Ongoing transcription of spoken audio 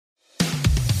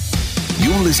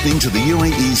You're listening to the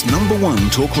UAE's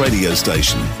 #1 talk radio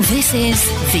station. This is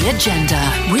The Agenda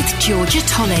with Georgia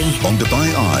Tolley On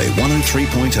Dubai Eye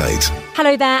 103.8.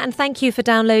 Hello there, and thank you for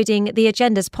downloading The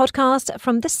Agenda's podcast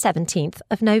from the 17th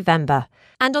of November.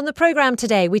 And on the programme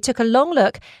today, we took a long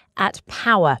look at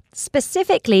power,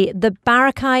 specifically the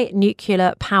Barakai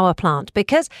nuclear power plant,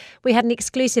 because we had an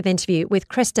exclusive interview with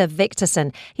Krista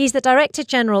Victorson. He's the Director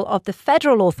General of the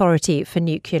Federal Authority for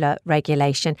Nuclear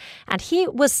Regulation, and he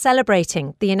was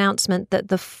celebrating the announcement that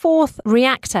the fourth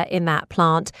reactor in that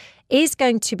plant is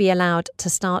going to be allowed to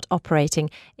start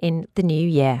operating in the new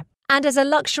year. And as a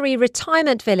luxury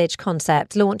retirement village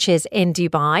concept launches in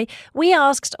Dubai, we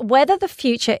asked whether the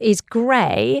future is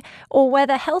grey or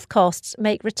whether health costs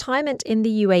make retirement in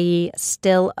the UAE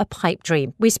still a pipe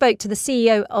dream. We spoke to the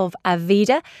CEO of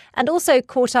Avida and also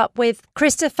caught up with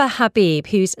Christopher Habib,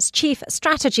 who's Chief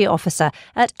Strategy Officer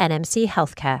at NMC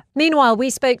Healthcare. Meanwhile, we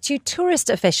spoke to tourist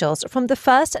officials from the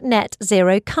first net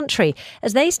zero country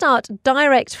as they start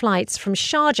direct flights from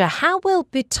Sharjah. How will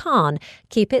Bhutan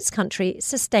keep its country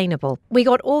sustainable? We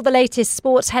got all the latest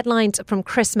sports headlines from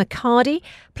Chris McCarty,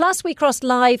 plus we crossed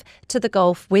live to the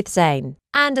Gulf with Zayn.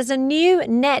 And as a new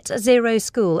net zero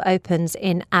school opens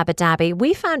in Abu Dhabi,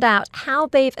 we found out how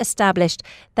they've established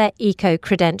their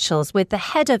eco-credentials with the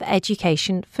head of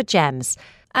education for GEMS.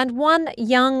 And one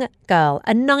young girl,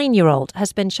 a 9-year-old,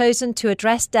 has been chosen to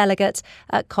address delegates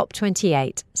at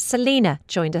COP28. Selena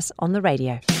joined us on the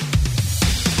radio.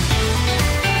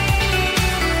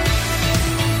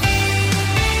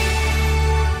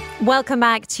 Welcome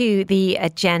back to The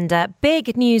Agenda.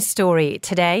 Big news story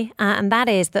today, and that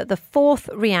is that the fourth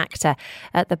reactor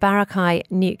at the Barakai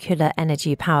nuclear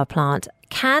energy power plant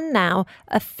can now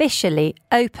officially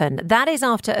open. That is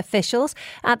after officials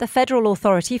at the Federal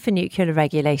Authority for Nuclear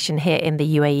Regulation here in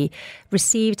the UAE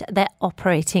received their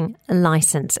operating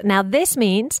licence. Now, this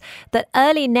means that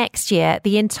early next year,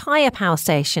 the entire power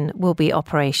station will be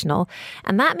operational,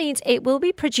 and that means it will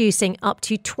be producing up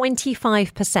to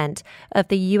 25% of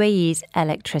the UAE's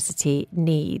electricity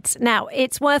needs. Now,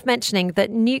 it's worth mentioning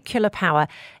that nuclear power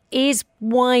is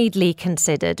widely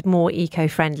considered more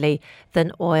eco-friendly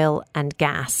than oil and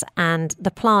gas. And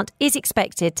the plant is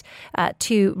expected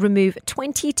to remove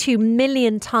 22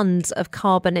 million tonnes of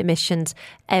carbon emissions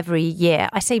every year.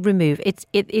 I say remove,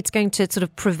 it's going to sort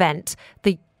of prevent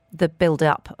the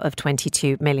build-up of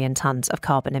 22 million tonnes of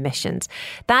carbon emissions.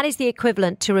 That is the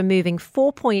equivalent to removing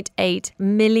 4.8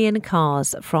 million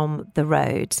cars from the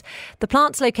roads. The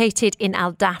plant's located in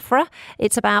Al Dhafra.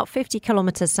 It's about 50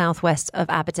 kilometres southwest of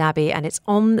Abu Dhabi, and it's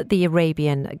on the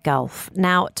Arabian Gulf.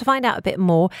 Now, to find out a bit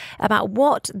more about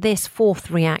what this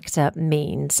fourth reactor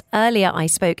means, earlier I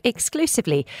spoke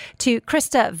exclusively to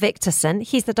Krista Victorson.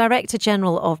 He's the Director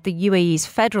General of the UAE's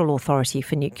Federal Authority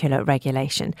for Nuclear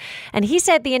Regulation. And he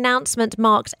said the announcement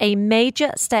marked a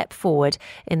major step forward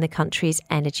in the country's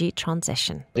energy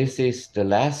transition. This is the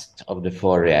last of the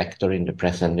 4 reactors in the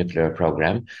present nuclear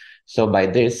program. So by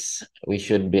this, we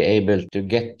should be able to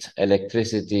get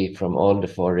electricity from all the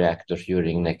 4 reactors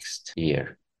during next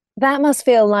year. That must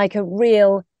feel like a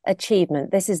real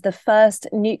achievement. This is the first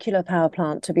nuclear power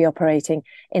plant to be operating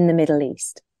in the Middle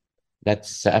East.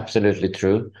 That's absolutely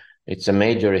true. It's a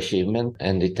major achievement,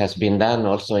 and it has been done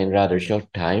also in rather short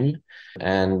time.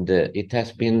 And it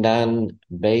has been done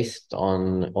based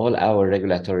on all our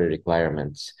regulatory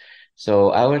requirements.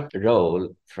 So our role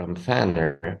from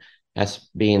FANR has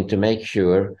been to make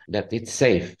sure that it's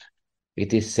safe,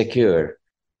 it is secure,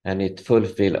 and it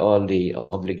fulfills all the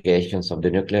obligations of the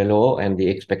nuclear law and the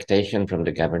expectation from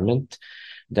the government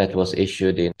that was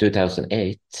issued in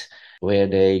 2008. Where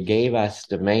they gave us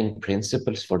the main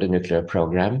principles for the nuclear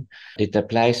program. It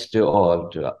applies to all,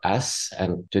 to us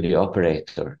and to the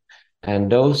operator.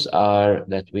 And those are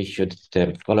that we should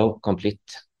follow complete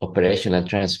operational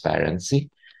transparency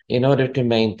in order to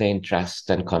maintain trust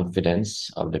and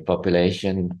confidence of the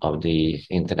population, of the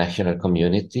international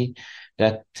community,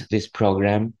 that this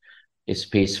program is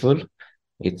peaceful,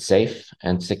 it's safe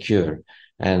and secure,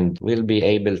 and will be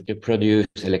able to produce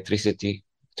electricity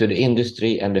to the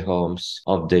industry and the homes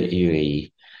of the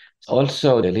UAE.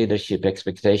 Also, the leadership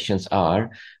expectations are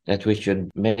that we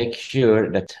should make sure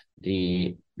that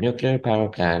the nuclear power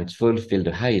plants fulfill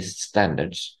the highest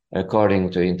standards according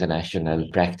to international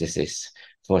practices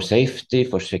for safety,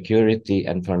 for security,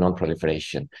 and for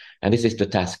non-proliferation. And this is the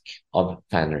task of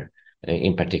FANR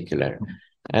in particular.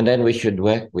 And then we should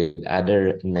work with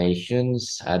other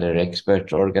nations, other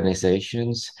expert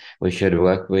organizations. We should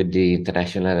work with the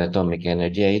International Atomic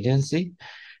Energy Agency.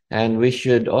 And we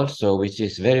should also, which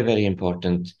is very, very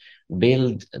important,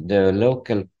 build the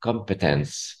local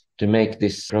competence to make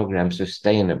this program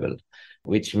sustainable,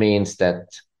 which means that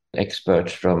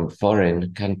experts from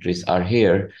foreign countries are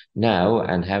here now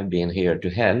and have been here to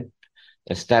help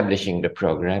establishing the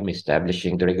program,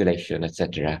 establishing the regulation,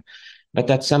 etc.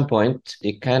 But at some point,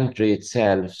 the country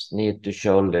itself needs to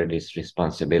shoulder this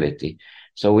responsibility.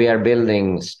 So we are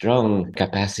building strong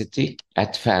capacity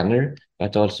at FANR,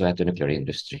 but also at the nuclear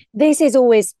industry. This is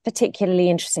always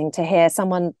particularly interesting to hear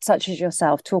someone such as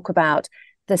yourself talk about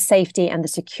the safety and the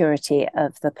security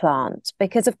of the plant,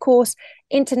 because, of course,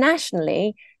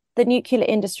 internationally, the nuclear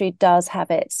industry does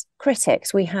have its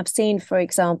critics. We have seen, for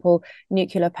example,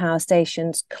 nuclear power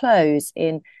stations close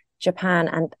in Japan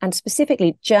and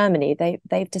specifically Germany.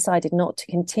 They've decided not to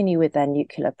continue with their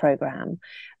nuclear program.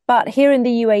 But here in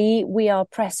the UAE, we are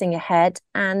pressing ahead.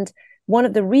 And one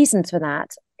of the reasons for that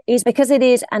is because it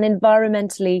is an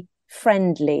environmentally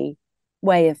friendly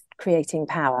way of creating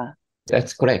power.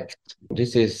 That's correct.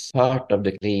 This is part of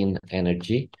the clean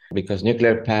energy, because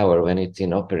nuclear power, when it's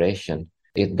in operation,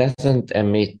 it doesn't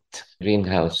emit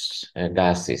greenhouse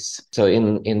gases. So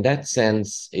in that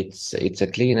sense, it's a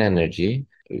clean energy.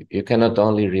 You cannot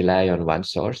only rely on one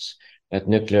source, but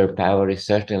nuclear power is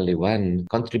certainly one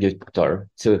contributor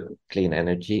to clean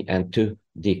energy and to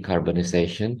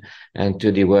decarbonization and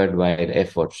to the worldwide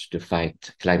efforts to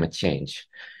fight climate change.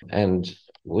 And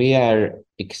we are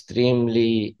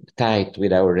extremely tight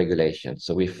with our regulations.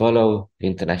 So we follow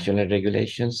international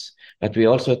regulations, but we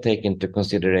also take into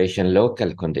consideration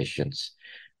local conditions,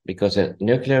 because a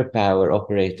nuclear power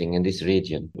operating in this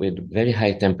region with very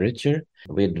high temperature,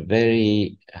 with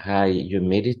very high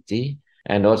humidity,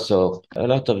 and also a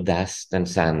lot of dust and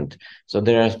sand. So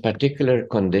there are particular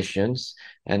conditions,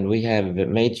 and we have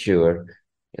made sure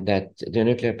that the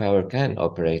nuclear power can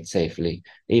operate safely,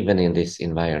 even in this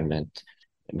environment.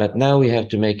 But now we have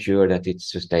to make sure that it's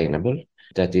sustainable,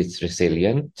 that it's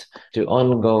resilient to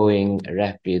ongoing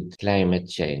rapid climate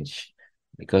change,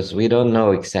 because we don't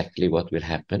know exactly what will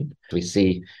happen. We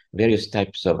see various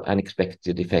types of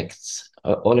unexpected effects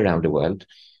all around the world,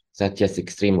 such as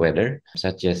extreme weather,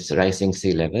 such as rising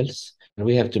sea levels. And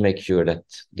we have to make sure that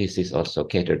this is also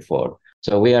catered for.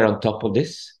 So we are on top of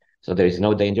this. So there is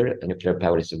no danger. Nuclear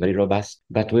power is very robust,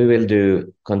 but we will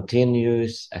do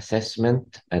continuous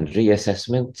assessment and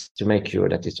reassessment to make sure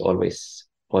that it's always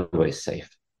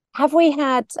safe. Have we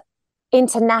had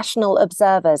international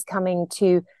observers coming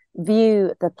to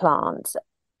view the plant?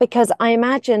 Because I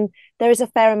imagine there is a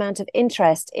fair amount of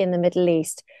interest in the Middle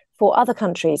East for other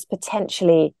countries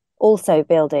potentially also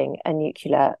building a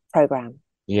nuclear program.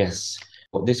 Yes.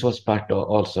 This was part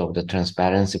also of the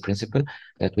transparency principle,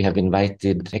 that we have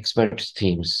invited experts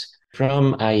teams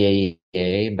from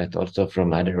IAEA, but also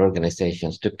from other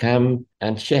organizations, to come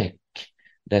and check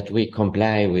that we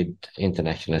comply with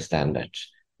international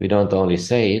standards. We don't only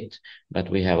say it, but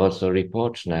we have also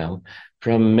reports now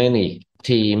from many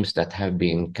teams that have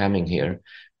been coming here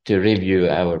to review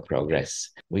our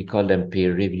progress. We call them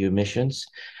peer review missions.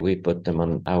 We put them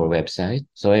on our website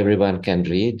so everyone can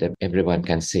read, everyone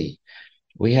can see.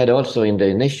 We had also, in the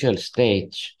initial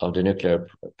stage of the nuclear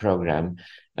program,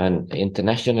 an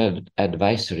international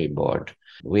advisory board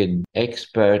with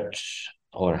experts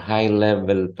or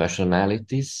high-level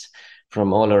personalities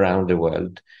from all around the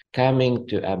world coming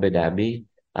to Abu Dhabi,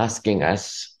 asking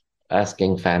us,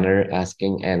 asking FANR,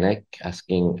 asking ENEC,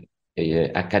 asking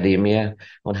academia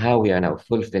on how we are now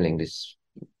fulfilling these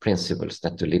principles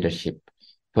that the leadership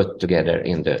put together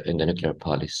in the nuclear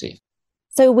policy.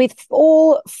 So with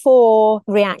all 4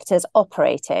 reactors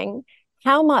operating,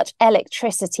 how much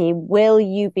electricity will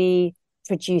you be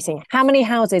producing? How many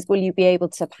houses will you be able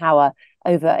to power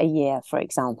over a year, for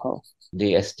example?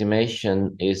 The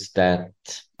estimation is that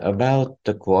about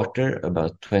a quarter,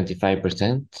 about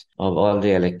 25% of all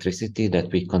the electricity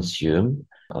that we consume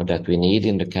or that we need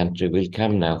in the country will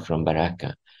come now from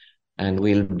Barakah, and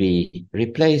will be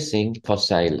replacing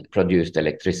fossil-produced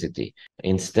electricity.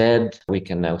 Instead, we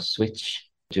can now switch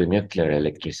to nuclear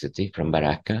electricity from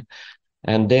Barakah,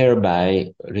 and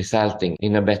thereby resulting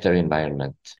in a better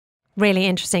environment. Really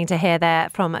interesting to hear there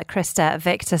from Krista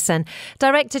Victorson,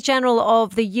 Director General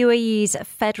of the UAE's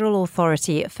Federal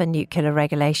Authority for Nuclear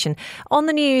Regulation, on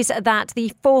the news that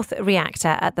the 4th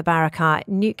reactor at the Barakah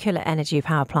nuclear energy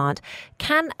power plant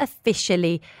can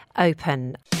officially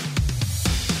open.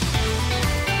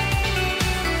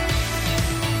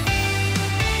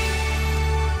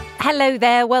 Hello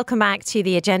there, welcome back to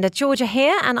The Agenda. Georgia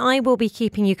here, and I will be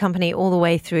keeping you company all the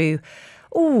way through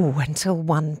Until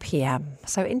 1 p.m.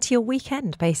 So into your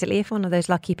weekend, basically, if one of those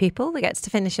lucky people that gets to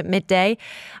finish at midday.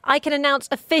 I can announce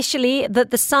officially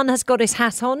that the sun has got his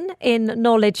hat on in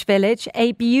Knowledge Village.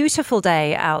 A beautiful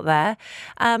day out there.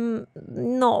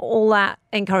 Not all that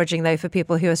encouraging, though, for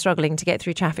people who are struggling to get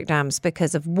through traffic jams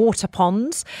because of water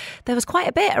ponds. There was quite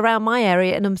a bit around my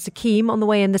area in Sakim on the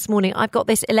way in this morning. I've got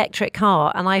this electric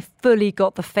car and I fully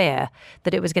got the fear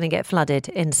that it was going to get flooded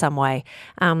in some way.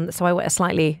 So I went a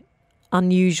slightly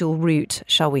unusual route,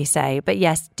 shall we say. But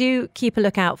yes, do keep a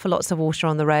lookout for lots of water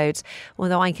on the roads,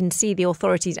 although I can see the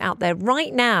authorities out there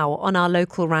right now on our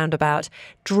local roundabout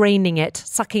draining it,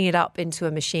 sucking it up into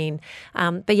a machine.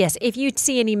 But yes, if you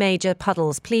see any major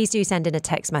puddles, please do send in a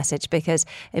text message because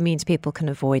it means people can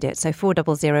avoid it. So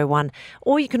 4001,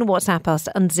 or you can WhatsApp us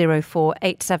on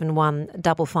 04871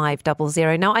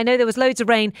 5500. Now, I know there was loads of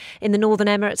rain in the Northern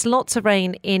Emirates, lots of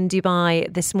rain in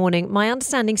Dubai this morning. My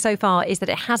understanding so far is that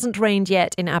it hasn't rained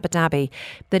yet in Abu Dhabi,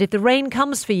 but if the rain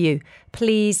comes for you,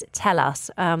 please tell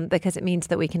us because it means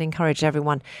that we can encourage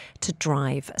everyone to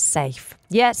drive safe.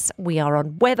 Yes, we are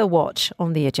on Weather Watch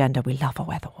on the agenda. We love a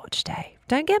Weather Watch day.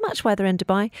 Don't get much weather in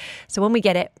Dubai, so when we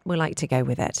get it, we like to go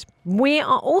with it. We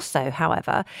are also,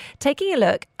 however, taking a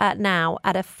look at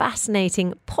a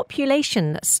fascinating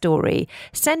population story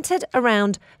centred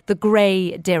around the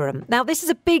grey dirham. Now, this is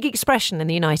a big expression in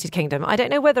the United Kingdom. I don't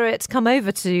know whether it's come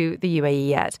over to the UAE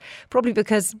yet, probably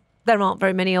because there aren't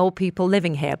very many old people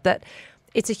living here, but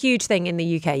it's a huge thing in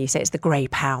the UK. You say it's the grey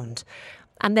pound.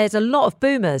 And there's a lot of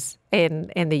boomers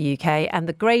in the UK, and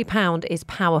the grey pound is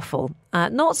powerful.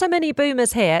 Not so many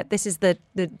boomers here. This is the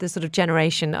sort of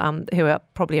generation who are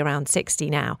probably around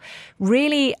 60 now.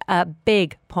 Really a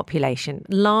big population,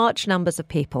 large numbers of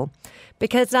people,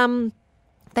 because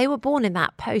they were born in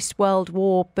that post-World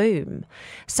War boom.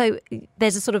 So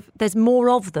there's more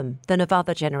of them than of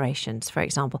other generations, for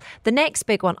example. The next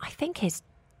big one, I think, is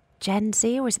Gen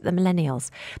Z, or is it the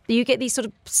millennials? You get these sort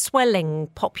of swelling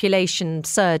population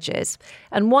surges,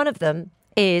 and one of them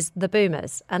is the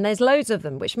boomers, and there's loads of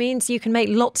them, which means you can make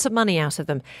lots of money out of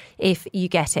them if you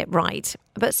get it right.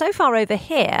 But so far over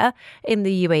here in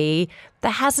the UAE,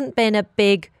 there hasn't been a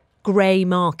big grey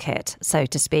market, so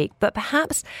to speak. But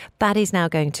perhaps that is now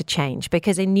going to change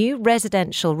because a new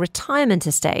residential retirement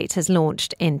estate has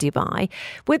launched in Dubai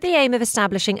with the aim of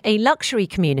establishing a luxury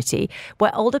community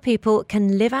where older people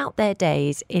can live out their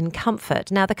days in comfort.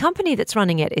 Now, the company that's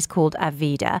running it is called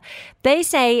Avida. They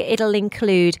say it'll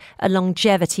include a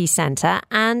longevity centre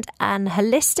and an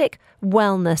holistic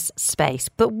wellness space.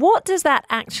 But what does that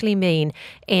actually mean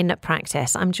in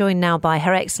practice? I'm joined now by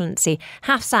Her Excellency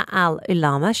Hafsa Al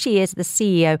Ulama. She is the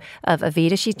CEO of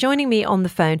Avida. She's joining me on the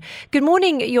phone. Good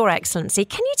morning, Your Excellency.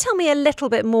 Can you tell me a little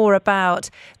bit more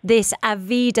about this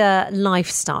Avida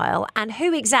lifestyle and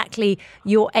who exactly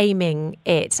you're aiming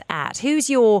it at?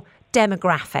 Who's your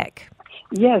demographic?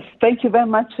 Yes, thank you very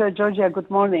much, Georgia.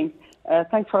 Good morning.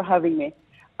 Thanks for having me.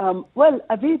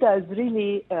 Avida is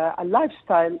really a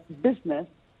lifestyle business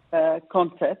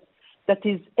concept that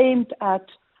is aimed at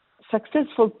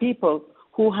successful people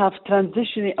who are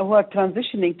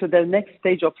transitioning to their next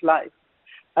stage of life.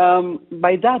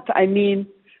 By that, I mean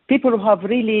people who have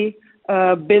really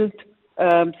built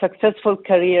successful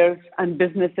careers and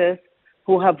businesses,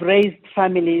 who have raised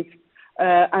families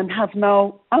and have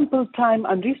now ample time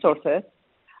and resources,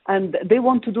 and they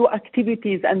want to do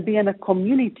activities and be in a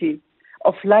community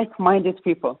of like-minded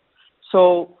people.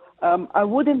 So I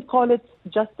wouldn't call it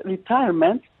just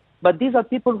retirement, but these are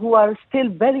people who are still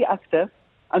very active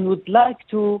and would like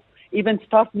to even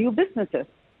start new businesses.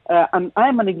 And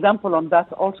I'm an example on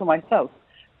that also myself.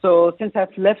 So since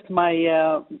I've left my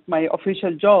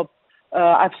official job,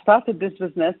 I've started this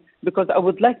business because I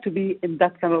would like to be in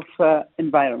that kind of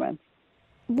environment.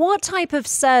 What type of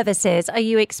services are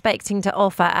you expecting to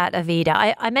offer at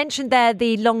Avida? I mentioned there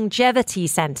the longevity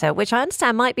centre, which I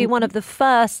understand might be one of the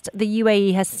first the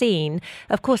UAE has seen.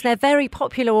 Of course, they're very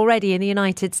popular already in the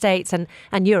United States and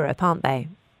Europe, aren't they?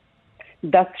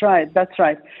 That's right.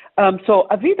 So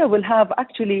Avida will have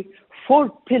actually 4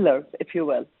 pillars, if you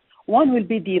will. One will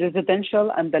be the residential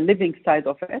and the living side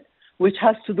of it, which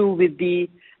has to do with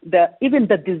even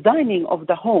the designing of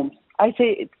the homes. I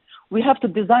say we have to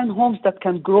design homes that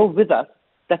can grow with us,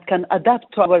 that can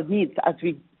adapt to our needs as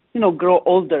we, grow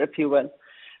older, if you will.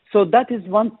 So that is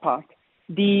one part.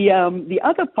 The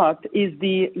other part is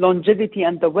the longevity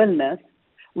and the wellness,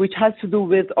 which has to do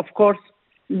with, of course,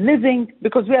 living,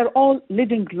 because we are all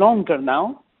living longer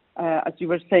now, as you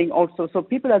were saying also. So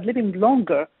people are living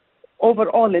longer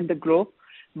overall in the group,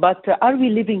 but are we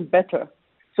living better?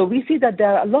 So we see that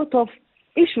there are a lot of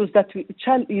issues that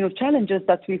challenges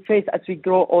that we face as we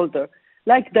grow older.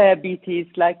 like diabetes,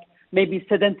 like maybe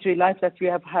sedentary life that we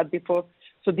have had before.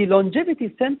 So the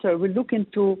longevity center will look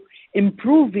into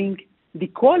improving the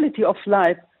quality of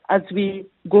life as we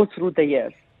go through the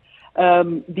years.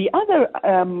 The other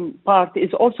part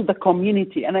is also the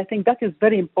community, and I think that is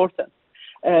very important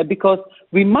because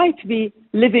we might be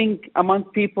living among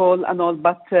people and all,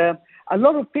 but a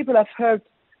lot of people I've heard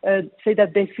say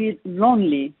that they feel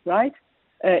lonely, right?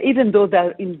 Even though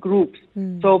they're in groups.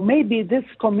 So maybe this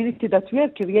community that we are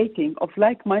creating of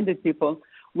like-minded people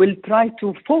will try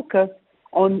to focus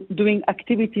on doing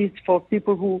activities for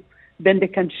people who then they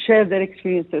can share their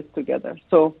experiences together.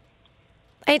 So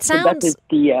it sounds. So that is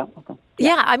the. Okay.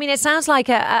 Yeah, I mean, it sounds like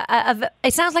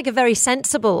a very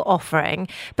sensible offering,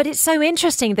 but it's so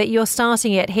interesting that you're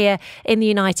starting it here in the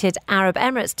United Arab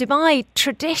Emirates. Dubai,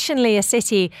 traditionally a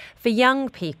city for young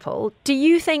people. Do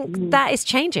you think that is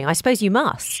changing? I suppose you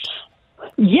must.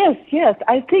 Yes,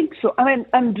 I think so. I mean,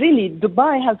 and really,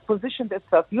 Dubai has positioned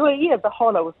itself, UAE as a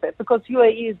whole, I would say, because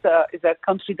UAE is a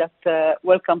country that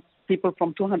welcomes people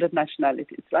from 200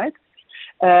 nationalities, right?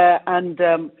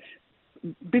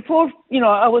 Before,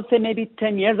 I would say maybe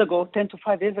 10 to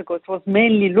 5 years ago, it was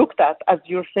mainly looked at, as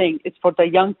you're saying, it's for the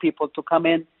young people to come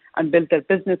in and build their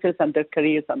businesses and their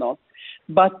careers and all.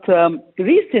 But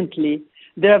recently,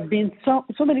 there have been so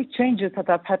many changes that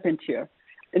have happened here.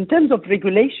 In terms of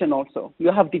regulation also,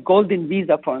 you have the golden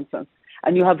visa, for instance,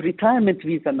 and you have retirement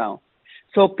visa now.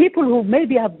 So people who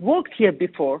maybe have worked here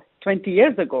before, 20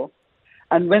 years ago,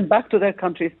 and went back to their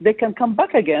countries, they can come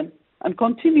back again and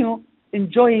continue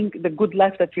enjoying the good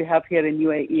life that we have here in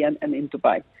UAE and in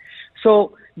Dubai.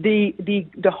 So the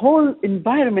whole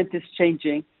environment is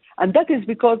changing, and that is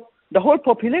because the whole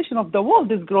population of the world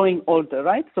is growing older,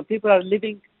 right? So people are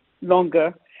living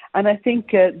longer, and I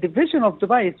think the vision of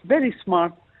Dubai is very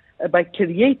smart by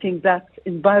creating that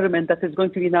environment that is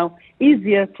going to be now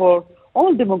easier for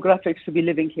all demographics to be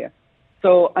living here.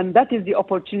 So, and that is the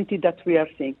opportunity that we are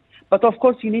seeing. But of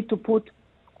course, you need to put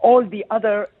all the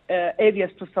other areas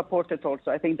to support it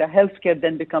also. I think the healthcare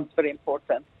then becomes very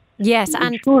important. Yes,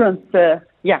 and insurance. Go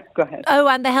ahead. Oh,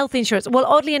 and the health insurance. Well,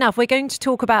 oddly enough, we're going to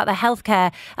talk about the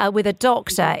healthcare with a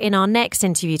doctor in our next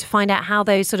interview to find out how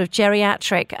those sort of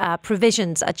geriatric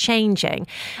provisions are changing.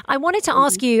 I wanted to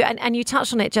ask you, and you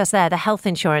touched on it just there, the health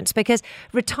insurance, because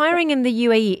retiring in the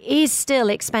UAE is still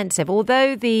expensive.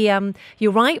 Although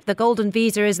you're right, the golden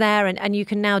visa is there, and you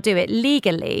can now do it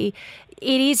legally.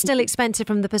 It is still expensive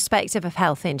from the perspective of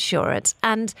health insurance.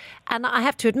 And I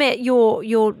have to admit,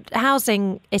 your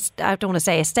housing, I don't want to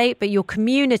say estate, but your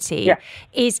community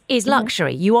is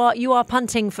luxury. You are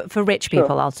punting for rich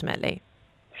people, ultimately.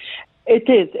 It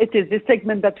is. The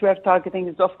segment that we are targeting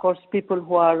is, of course, people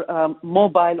who are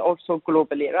mobile also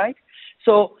globally, right?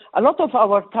 So a lot of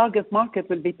our target market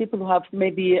will be people who have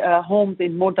maybe homes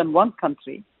in more than one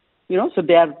country, so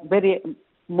they are very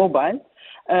mobile.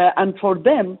 And for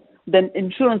them, then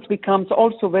insurance becomes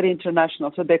also very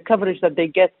international. So the coverage that they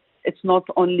get, it's not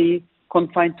only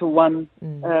confined to one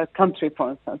country,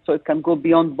 for instance. So it can go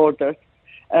beyond borders.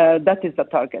 That is the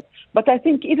target. But I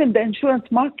think even the insurance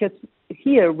market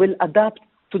here will adapt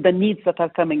to the needs that are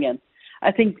coming in.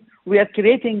 I think we are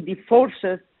creating the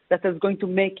forces that is going to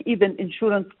make even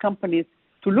insurance companies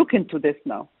to look into this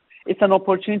now. It's an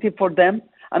opportunity for them.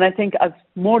 And I think as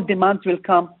more demands will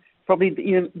come, probably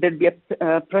there'll be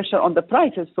a pressure on the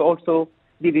prices to also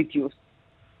be reduced.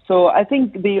 So I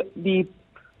think the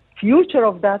future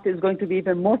of that is going to be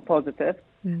even more positive.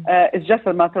 It's just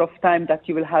a matter of time that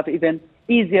you will have even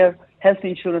easier health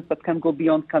insurance that can go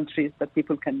beyond countries that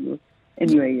people can use in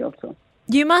UAE also.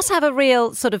 You must have a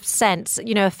real sort of sense,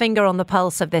 a finger on the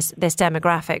pulse of this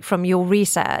demographic from your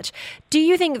research. Do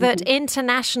you think that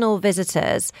international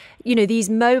visitors, these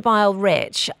mobile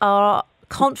rich, are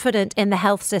confident in the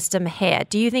health system here?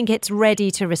 Do you think it's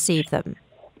ready to receive them?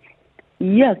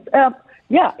 Yes.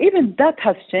 Even that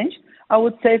has changed. I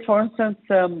would say, for instance,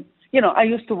 I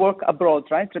used to work abroad,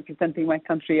 right, representing my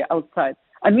country outside.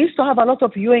 And we used to have a lot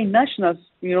of UAE nationals,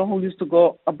 who used to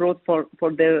go abroad for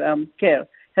their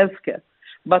healthcare.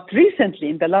 But recently,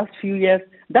 in the last few years,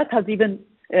 that has even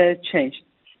changed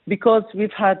because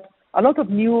we've had a lot of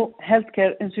new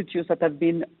healthcare institutes that have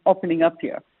been opening up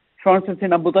here. For instance,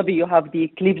 in Abu Dhabi, you have the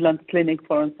Cleveland Clinic,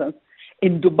 for instance.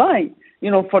 In Dubai,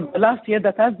 for the last year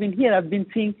that I've been here, I've been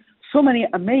seeing so many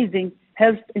amazing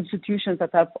health institutions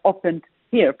that have opened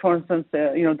here. For instance,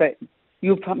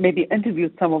 you've maybe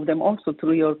interviewed some of them also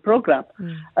through your program.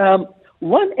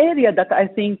 One area that I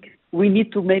think we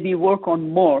need to maybe work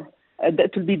on more,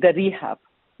 that will be the rehab,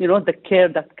 the care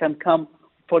that can come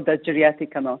for the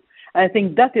geriatric and all. I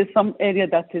think that is some area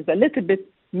that is a little bit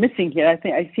missing here. I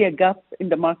think I see a gap in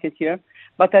the market here.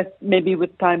 but maybe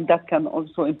with time that can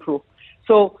also improve.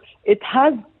 So it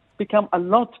has become a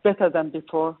lot better than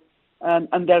before,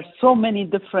 and there are so many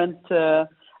different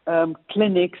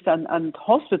clinics and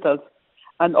hospitals.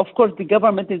 And of course, the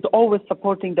government is always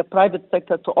supporting the private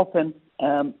sector to open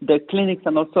the clinics,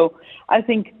 and also I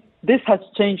think this has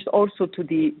changed also to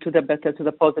the better, to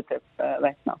the positive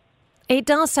right now. It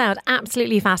does sound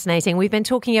absolutely fascinating. We've been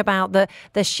talking about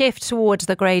the shift towards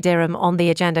the grey dirham on the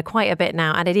agenda quite a bit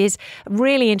now, and it is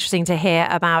really interesting to hear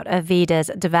about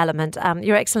Avida's development.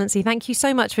 Your Excellency, thank you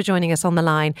so much for joining us on the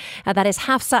line. That is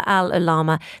Hafsa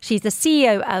Al-Ulama. She's the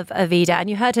CEO of Avida, and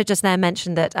you heard her just there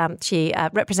mention that she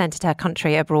represented her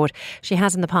country abroad. She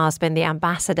has in the past been the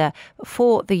ambassador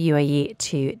for the UAE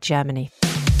to Germany.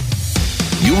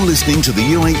 You're listening to the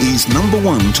UAE's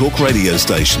 #1 talk radio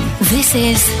station. This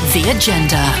is The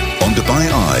Agenda On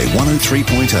Dubai Eye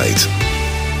 103.8.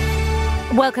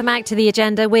 Welcome back to The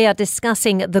Agenda. We are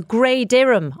discussing the grey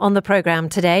dirham on the programme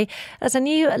today as a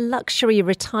new luxury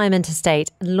retirement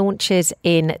estate launches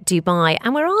in Dubai.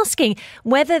 And we're asking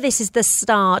whether this is the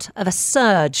start of a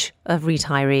surge of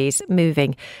retirees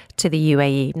moving to the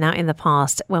UAE. Now, in the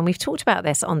past, when we've talked about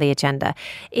this on The Agenda,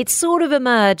 it's sort of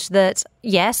emerged that,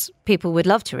 yes, people would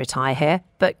love to retire here,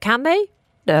 but can they?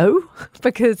 No,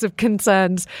 because of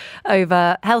concerns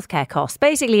over healthcare costs.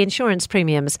 Basically, insurance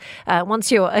premiums,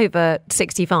 once you're over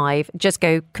 65, just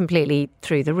go completely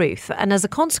through the roof. And as a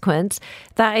consequence,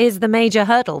 that is the major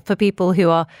hurdle for people who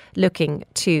are looking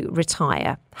to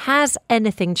retire. Has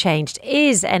anything changed?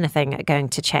 Is anything going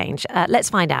to change? Let's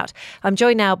find out. I'm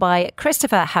joined now by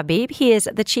Christopher Habib. He is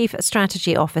the Chief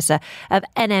Strategy Officer of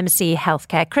NMC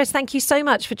Healthcare. Chris, thank you so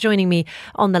much for joining me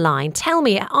on the line. Tell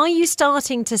me, are you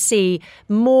starting to see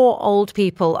more old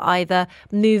people either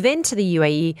move into the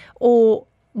UAE or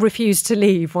refuse to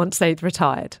leave once they've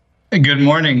retired? Good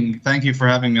morning. Thank you for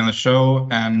having me on the show.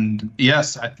 And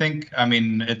yes,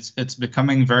 it's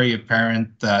becoming very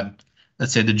apparent that,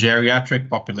 let's say, the geriatric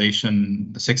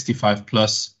population, the 65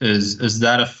 plus, is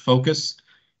that a focus?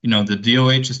 The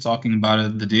DOH is talking about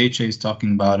it, the DHA is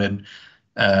talking about it.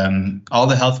 All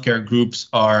the healthcare groups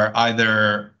are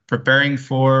either preparing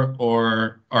for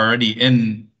or already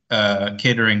in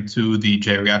catering to the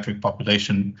geriatric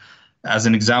population. As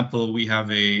an example, we have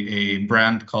a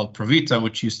brand called Provita,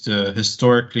 which used to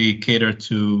historically cater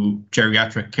to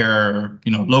geriatric care,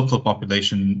 local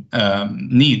population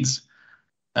needs.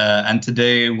 And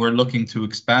today we're looking to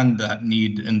expand that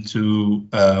need into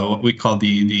what we call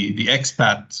the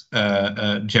expat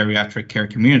geriatric care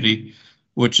community,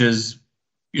 which is,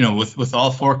 with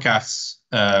all forecasts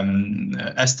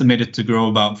estimated to grow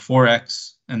about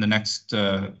 4x in the next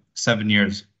 7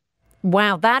 years.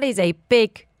 Wow, that is a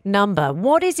big number.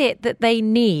 What is it that they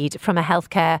need from a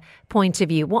healthcare point of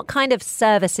view? What kind of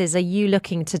services are you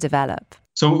looking to develop?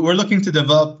 So we're looking to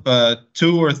develop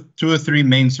two or three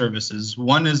main services.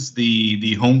 One is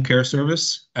the home care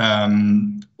service.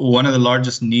 One of the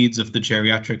largest needs of the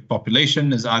geriatric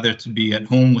population is either to be at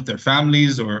home with their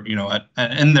families or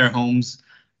in their homes,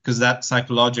 because that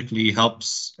psychologically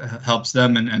helps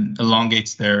them and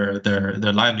elongates their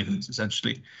livelihoods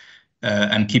essentially,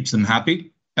 and keeps them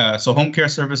happy. So home care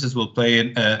services will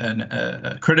play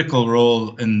a critical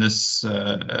role in this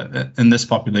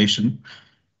population.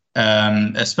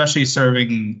 Especially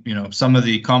serving, some of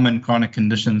the common chronic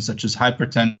conditions such as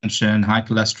hypertension, high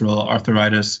cholesterol,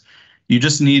 arthritis. You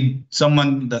just need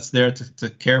someone that's there to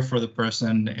care for the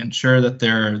person, ensure that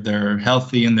they're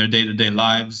healthy in their day-to-day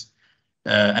lives,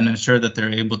 and ensure that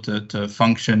they're able to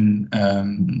function,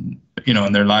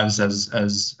 in their lives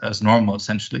as normal,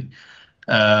 essentially.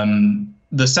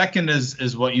 The second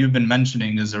is what you've been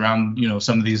mentioning, is around,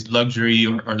 some of these luxury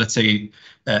or let's say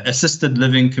assisted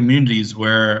living communities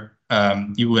where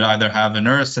you would either have a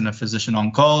nurse and a physician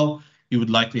on call. You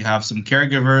would likely have some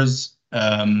caregivers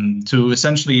to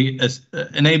essentially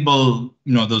enable,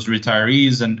 those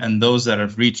retirees and those that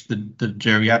have reached the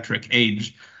geriatric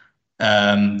age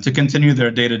to continue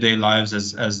their day-to-day lives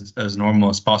as normal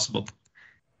as possible.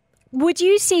 Would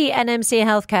you see NMC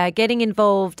Healthcare getting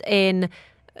involved in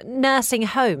nursing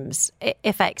homes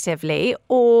effectively,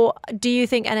 or do you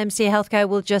think NMC Healthcare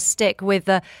will just stick with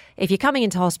if you're coming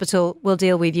into hospital, we'll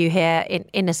deal with you here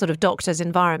in a sort of doctor's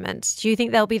environment? Do you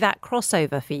think there'll be that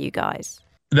crossover for you guys?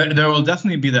 There will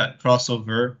definitely be that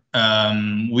crossover.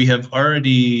 We have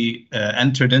already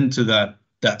entered into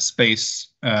that space.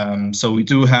 So we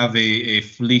do have a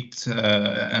fleet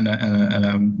and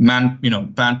a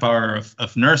manpower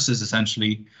of nurses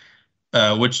essentially,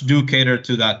 which do cater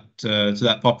to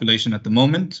that population at the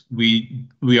moment.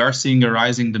 We are seeing a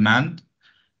rising demand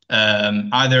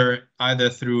either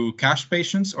through cash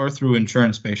patients or through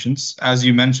insurance patients. As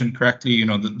you mentioned correctly,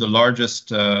 the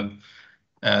largest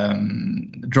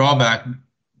drawback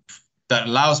that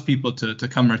allows people to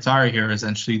come retire here is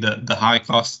essentially the high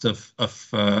cost of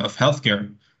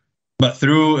healthcare. But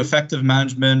through effective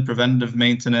management, preventative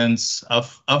maintenance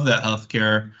of that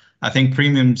healthcare, I think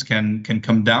premiums can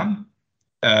come down.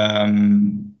 I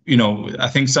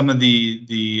think some of the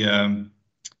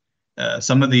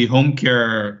home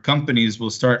care companies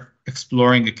will start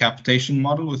exploring a capitation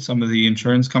model with some of the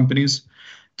insurance companies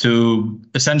to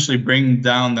essentially bring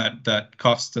down that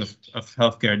cost of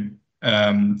healthcare,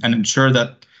 and ensure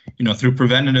that through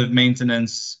preventative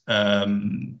maintenance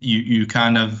you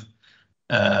kind of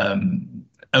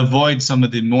avoid some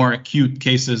of the more acute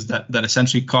cases that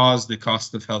essentially cause the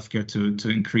cost of healthcare to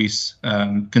increase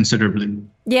considerably.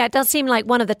 Yeah, it does seem like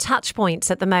one of the touch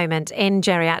points at the moment in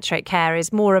geriatric care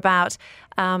is more about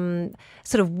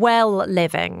sort of well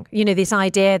living. This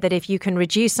idea that if you can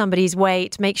reduce somebody's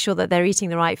weight, make sure that they're eating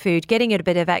the right food, getting a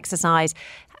bit of exercise,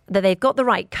 that they've got the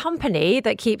right company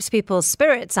that keeps people's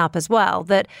spirits up as well,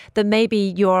 that maybe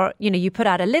you put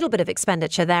out a little bit of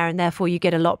expenditure there and therefore you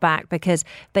get a lot back because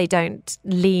they don't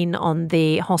lean on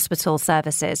the hospital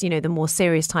services, the more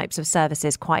serious types of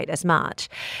services quite as much.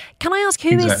 Can I ask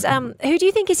who do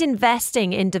you think is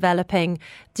investing in developing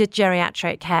the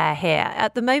geriatric care here?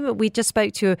 At the moment, we just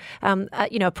spoke to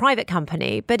a private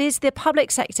company, but is the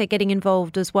public sector getting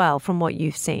involved as well from what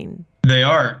you've seen? They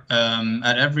are.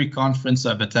 At every conference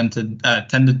I've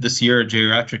attended this year,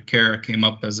 geriatric care came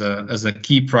up as a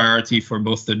key priority for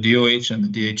both the DOH and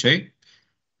the DHA.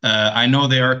 I know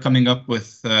they are coming up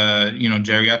with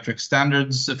geriatric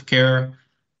standards of care,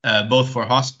 both for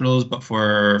hospitals but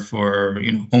for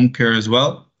home care as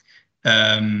well.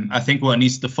 I think what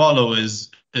needs to follow is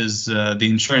the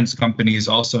insurance companies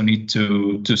also need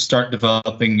to start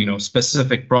developing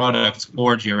specific products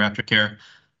for geriatric care.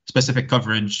 Specific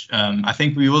coverage. I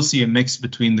think we will see a mix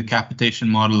between the capitation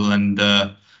model and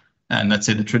let's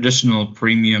say the traditional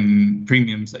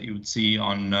premiums that you would see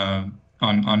on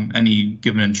any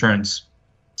given insurance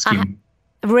scheme.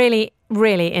 Really,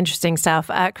 really interesting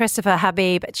stuff. Christopher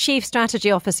Habib, Chief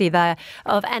Strategy Officer there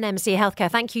of NMC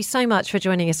Healthcare. Thank you so much for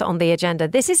joining us on The Agenda.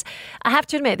 I have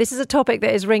to admit, this is a topic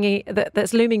that's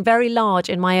looming very large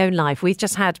in my own life. We've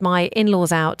just had my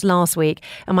in-laws out last week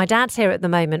and my dad's here at the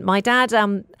moment. My dad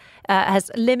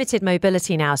has limited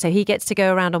mobility now, so he gets to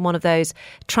go around on one of those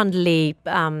trundly,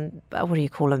 what do you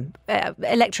call them?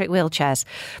 Electric wheelchairs.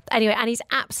 Anyway, and he's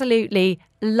absolutely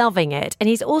loving it. And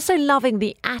he's also loving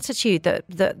the attitude that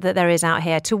there is out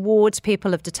here towards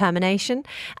people of determination.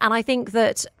 And I think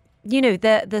that,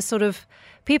 the sort of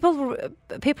people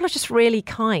are just really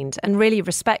kind and really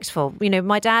respectful.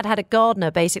 My dad had a gardener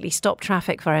basically stop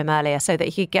traffic for him earlier so that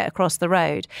he could get across the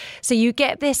road. So you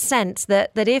get this sense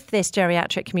that if this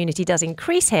geriatric community does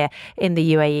increase here in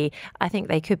the UAE, I think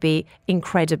they could be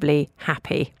incredibly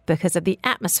happy because of the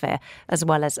atmosphere as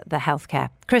well as the healthcare.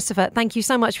 Christopher, thank you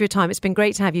so much for your time. It's been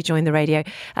great to have you join the radio.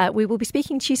 We will be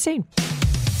speaking to you soon.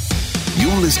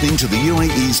 You're listening to the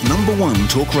UAE's #1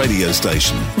 talk radio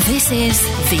station. This is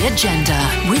The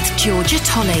Agenda with Georgia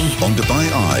Tolley On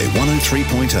Dubai Eye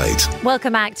 103.8.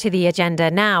 Welcome back to The Agenda.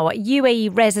 Now, UAE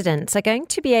residents are going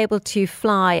to be able to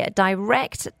fly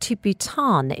direct to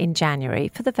Bhutan in January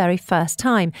for the very first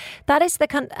time. That is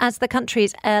as the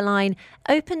country's airline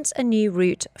opens a new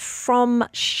route from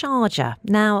Sharjah.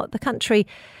 Now, the country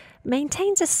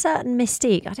maintains a certain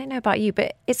mystique. I don't know about you,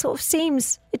 but it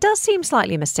does seem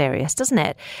slightly mysterious, doesn't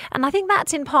it? And I think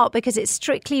that's in part because it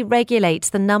strictly regulates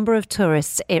the number of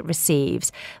tourists it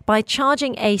receives by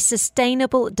charging a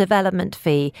sustainable development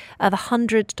fee of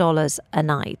 $100 a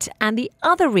night. And the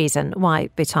other reason why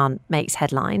Bhutan makes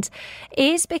headlines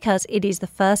is because it is the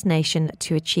first nation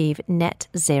to achieve net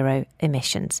zero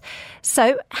emissions.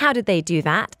 So how did they do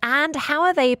that? And how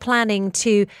are they planning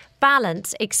to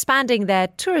balance expanding their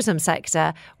tourism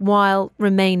sector while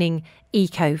remaining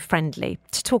eco-friendly?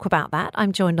 To talk about that,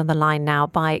 I'm joined on the line now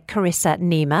by Carissa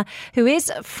Nima, who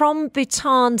is from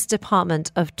Bhutan's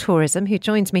Department of Tourism, who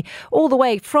joins me all the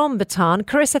way from Bhutan.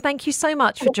 Carissa, thank you so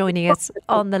much for joining us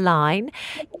on the line.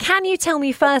 Can you tell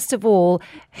me, first of all,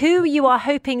 who you are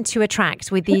hoping to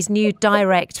attract with these new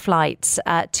direct flights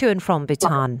to and from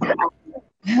Bhutan?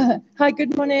 Hi,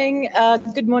 good morning.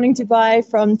 Good morning, Dubai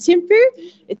from Thimphu.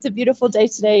 It's a beautiful day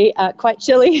today, quite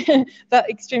chilly, but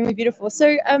extremely beautiful.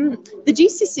 So the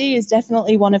GCC is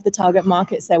definitely one of the target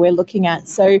markets that we're looking at.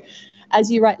 So as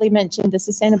you rightly mentioned, the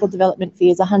sustainable development fee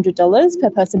is $100 per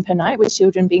person per night, with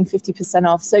children being 50%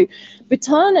 off. So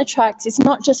Bhutan it's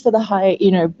not just for the high,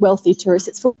 wealthy tourists.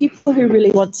 It's for people who really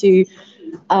want to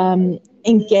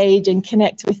engage and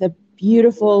connect with a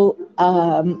beautiful,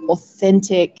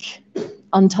 authentic,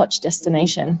 untouched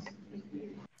destination.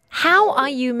 How are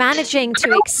you managing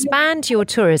to expand your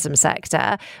tourism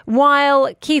sector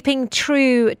while keeping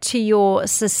true to your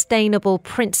sustainable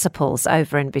principles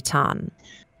over in Bhutan?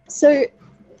 So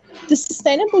the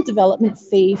Sustainable Development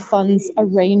Fee funds a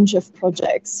range of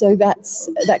projects. So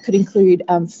that could include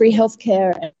free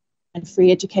healthcare and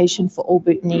free education for all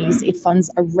Bhutanese. It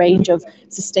funds a range of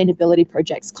sustainability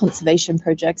projects, conservation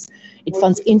projects. It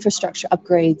funds infrastructure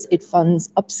upgrades. It funds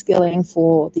upskilling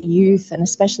for the youth and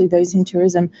especially those in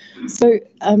tourism. So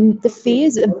the fee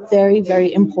is a very,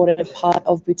 very important part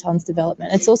of Bhutan's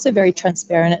development. It's also very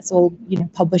transparent. It's all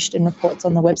published in reports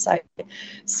on the website.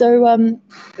 So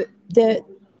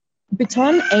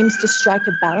Bhutan aims to strike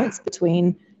a balance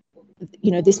between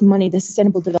this money, the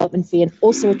Sustainable Development Fee, and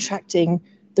also attracting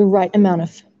the right amount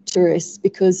of tourists,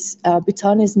 because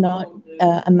Bhutan is not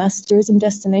a mass tourism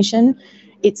destination.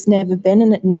 It's never been,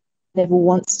 and it never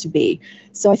wants to be.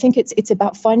 So I think it's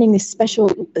about finding this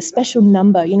special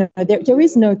number. There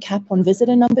is no cap on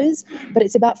visitor numbers, but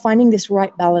it's about finding this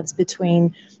right balance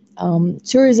between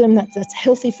tourism that's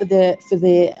healthy for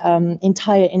the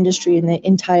entire industry and the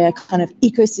entire kind of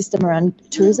ecosystem around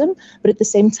tourism, but at the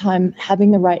same time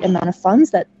having the right amount of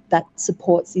funds that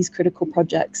supports these critical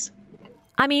projects.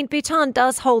 I mean, Bhutan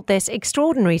does hold this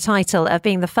extraordinary title of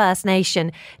being the first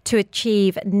nation to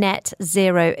achieve net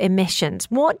zero emissions.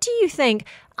 What do you think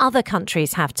other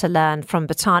countries have to learn from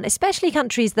Bhutan, especially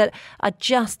countries that are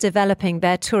just developing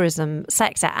their tourism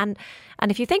sector? And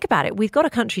if you think about it, we've got a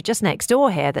country just next door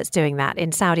here that's doing that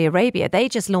in Saudi Arabia. They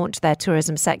just launched their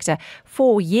tourism sector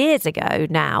 4 years ago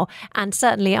now and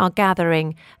certainly are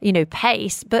gathering,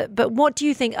 pace. But what do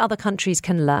you think other countries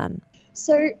can learn?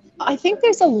 So I think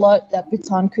there's a lot that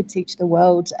Bhutan could teach the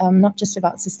world, not just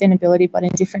about sustainability, but in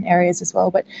different areas as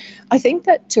well. But I think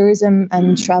that tourism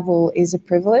and travel is a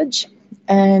privilege.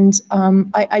 And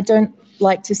I don't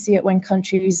like to see it when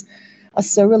countries are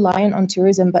so reliant on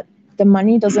tourism, but the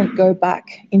money doesn't go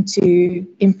back into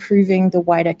improving the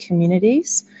wider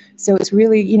communities. So it's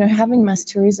really, having mass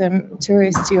tourists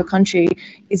to your country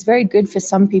is very good for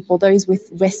some people, those with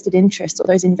vested interests or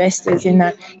those investors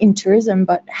in tourism.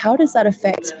 But how does that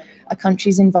affect a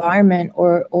country's environment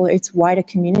or its wider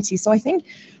community? So I think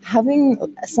having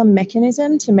some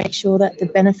mechanism to make sure that the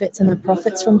benefits and the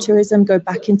profits from tourism go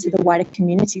back into the wider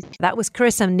community. That was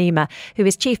Carissa Nima, who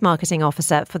is Chief Marketing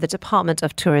Officer for the Department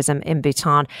of Tourism in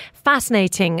Bhutan.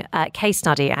 Fascinating case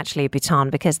study, actually, Bhutan,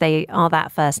 because they are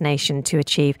that first nation to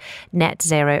achieve net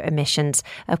zero emissions.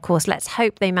 Of course, let's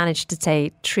hope they manage to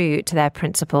stay true to their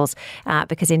principles,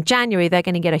 because in January, they're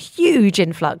going to get a huge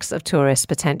influx of tourists,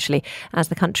 potentially, as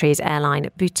the country's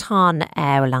airline, Bhutan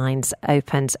Airlines,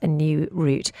 opens a new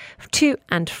route to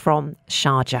and from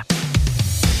Sharjah.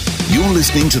 You're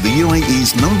listening to the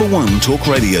UAE's #1 talk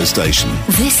radio station.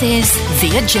 This is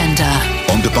The Agenda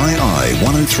On Dubai Eye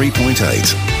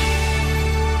 103.8.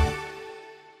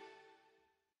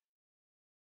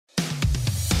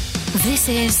 This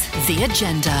is The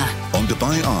Agenda On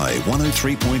Dubai Eye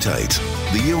 103.8.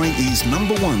 The UAE's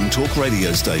 #1 talk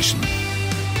radio station.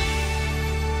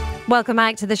 Welcome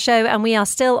back to the show, and we are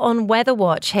still on Weather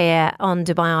Watch here on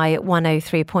Dubai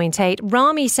 103.8.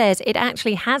 Rami says it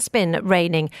actually has been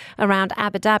raining around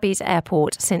Abu Dhabi's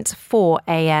airport since 4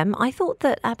 a.m. I thought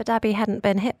that Abu Dhabi hadn't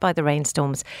been hit by the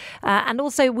rainstorms. And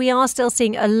also, we are still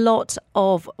seeing a lot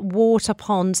of water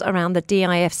ponds around the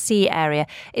DIFC area.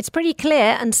 It's pretty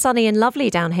clear and sunny and lovely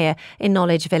down here in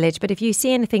Knowledge Village. But if you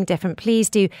see anything different, please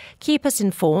do keep us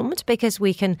informed, because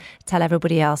we can tell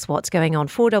everybody else what's going on.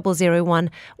 4001,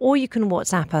 or you can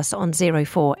WhatsApp us on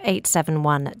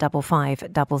 04871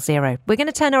 5500. We're going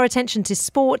to turn our attention to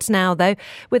sports now, though,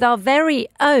 with our very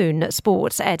own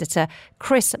sports editor,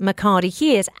 Chris McCarty.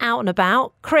 He is out and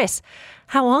about. Chris,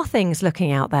 how are things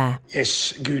looking out there?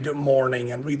 Yes, good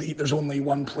morning. And really, there's only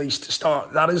one place to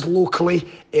start. That is locally.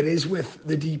 It is with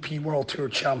the DP World Tour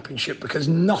Championship, because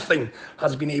nothing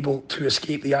has been able to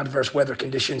escape the adverse weather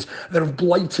conditions that have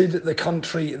blighted the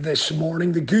country this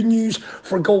morning. The good news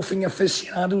for golfing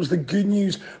aficionados, the good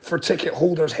news for ticket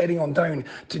holders heading on down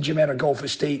to Jumeirah Golf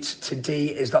Estates today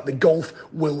is that the golf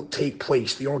will take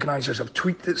place. The organisers have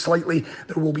tweaked it slightly.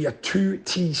 There will be a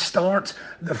 2-tee start.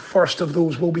 The first of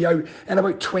those will be out in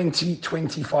about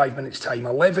 20-25 minutes time,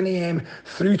 11 a.m.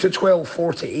 through to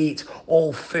 12:48.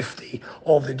 All 50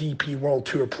 of the DP World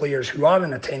Tour players who are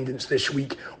in attendance this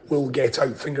week will get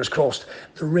out. Fingers crossed.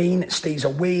 The rain stays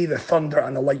away, the thunder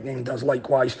and the lightning does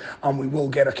likewise, and we will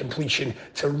get a completion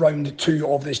to round 2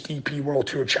 of this DP World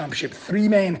Tour Championship. 3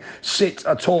 men sit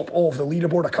atop of the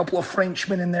leaderboard, a couple of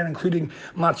Frenchmen in there, including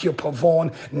Mathieu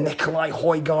Pavon, Nicolai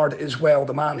Højgaard as well,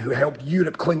 the man who helped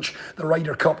Europe clinch the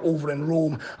Ryder Cup over in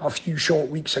Rome a few short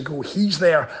weeks ago. He's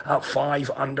there at 5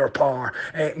 under par.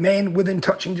 Men within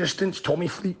touching distance, Tommy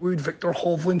Fleetwood, Victor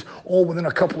Hovland, all within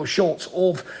a couple of shots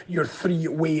of your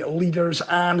 3-way leaders.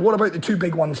 And what about the 2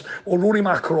 big ones? Well, Rory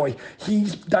McIlroy,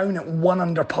 he's down at 1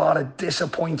 under par, a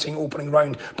disappointing opening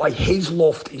round by his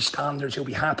lofty standards. He'll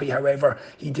be happy, however,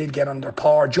 he did get under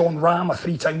par. John Ram, a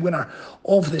 3-time winner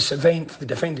of this event, the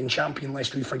defending champion,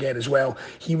 lest we forget as well,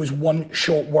 he was 1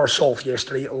 shot worse off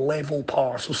yesterday, level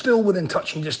par. So still within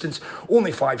touching distance,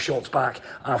 only 5 shots back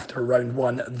after round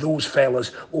 1. Those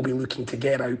fellas will be looking to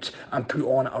get out and put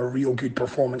on a real good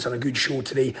performance and a good show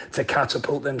today to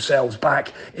catapult themselves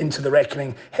back into the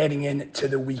reckoning heading into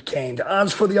the weekend.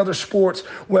 As for the other sports,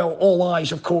 well, all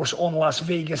eyes, of course, on Las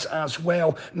Vegas as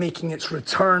well. Making its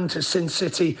return to Sin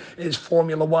City is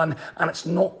Formula One, and it's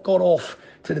not got off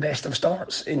to the best of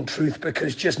starts, in truth,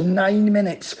 because just 9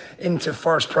 minutes into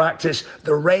first practice,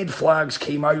 the red flags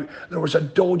came out. There was a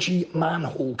dodgy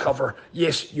manhole cover.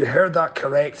 Yes, you heard that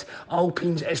correct.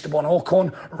 Alpine's Esteban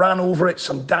Ocon ran over it,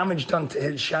 some damage done to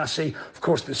his chassis. Of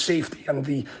course, the safety and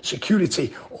the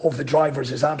security of the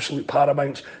drivers is absolute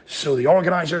paramount. So the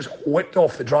organisers whipped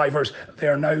off the drivers. They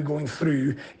are now going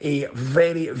through a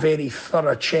very, very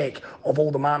thorough check of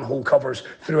all the manhole covers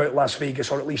throughout Las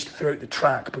Vegas, or at least throughout the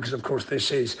track, because of course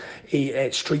this is a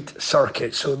street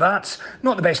circuit. So that's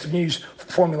not the best of news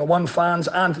for Formula One fans.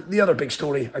 And the other big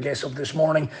story, I guess, of this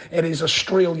morning, it is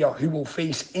Australia who will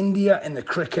face India in the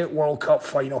Cricket World Cup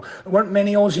final. There weren't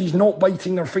many Aussies not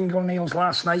biting their fingernails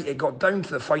last night. It got down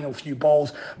to the final few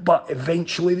balls, but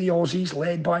eventually the Aussies,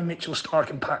 led by Mitchell Starc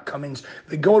and Pat Cummins,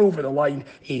 they got over the line,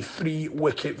 a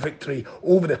 3-wicket victory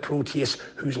over the Proteas,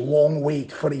 whose long wait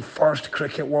for a first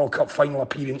Cricket World Cup final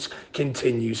appearance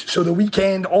continues. So the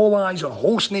weekend, all eyes on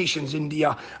host nations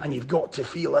India, and you've got to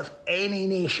feel if any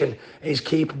nation is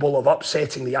capable of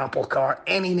upsetting the apple cart,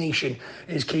 any nation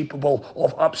is capable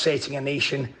of upsetting a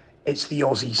nation, it's the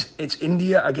Aussies. It's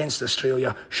India against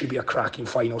Australia. Should be a cracking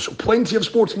final. So plenty of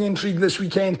sporting intrigue this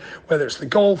weekend, whether it's the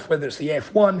golf, whether it's the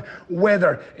F1,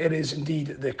 whether it is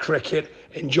indeed the cricket.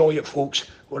 Enjoy it, folks.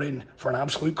 We're in for an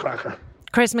absolute cracker.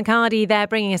 Chris McCarty there,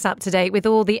 bringing us up to date with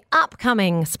all the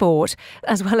upcoming sport,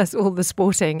 as well as all the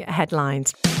sporting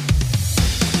headlines.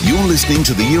 You're listening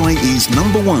to the UAE's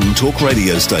 #1 talk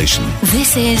radio station.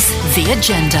 This is The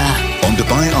Agenda On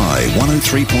Dubai Eye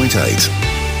 103.8.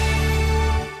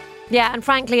 Yeah, and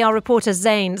frankly, our reporter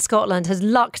Zane Scotland has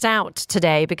lucked out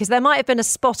today because there might have been a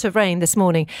spot of rain this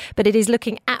morning, but it is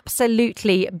looking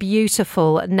absolutely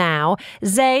beautiful now.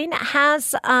 Zane,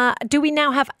 do we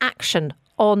now have action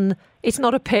on? It's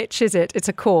not a pitch, is it? It's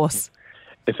a course.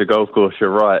 It's a golf course, you're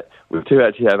right. We do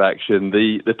actually have action.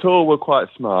 The tour were quite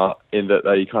smart in that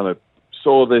they kind of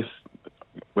saw this,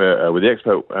 with the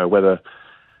expert weather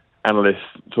analysts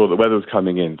saw the weather was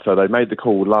coming in. So they made the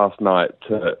call last night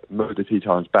to move the tee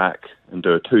times back and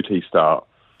do a 2-tee start.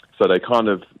 So they kind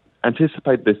of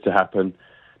anticipated this to happen.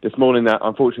 This morning, that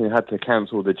unfortunately had to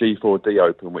cancel the G4D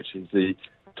Open, which is the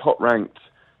top-ranked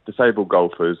disabled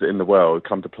golfers in the world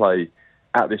come to play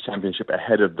at this championship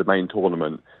ahead of the main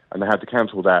tournament, and they had to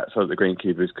cancel that so that the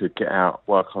greenkeepers could get out,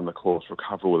 work on the course,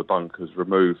 recover all the bunkers,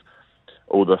 remove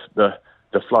all the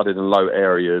flooded and low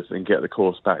areas, and get the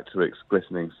course back to its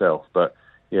glistening self. But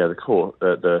yeah,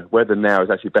 the weather now is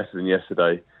actually better than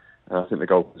yesterday, and I think the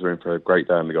golfers are in for a great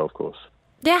day on the golf course.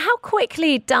 Yeah, how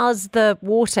quickly does the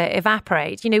water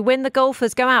evaporate? You know, when the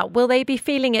golfers go out, will they be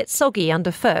feeling it soggy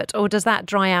underfoot, or does that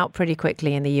dry out pretty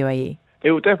quickly in the UAE? It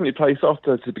will definitely play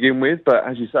softer to begin with, but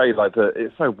as you say,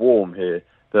 it's so warm here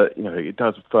that it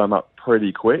does firm up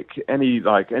pretty quick. Any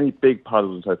big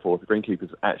puddles and so forth, the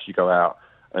greenkeepers actually go out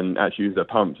and actually use their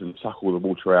pumps and suck all the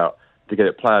water out to get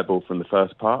it playable from the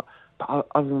first part. But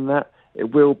other than that,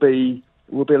 it will be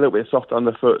a little bit softer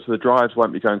underfoot, so the drives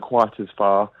won't be going quite as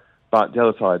far. But the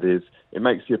other side is it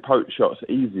makes the approach shots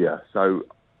easier. So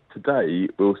today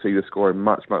we'll see the scoring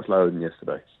much, much lower than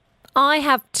yesterday. I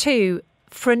have 2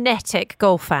 frenetic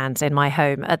golf fans in my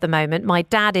home at the moment. My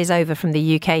dad is over from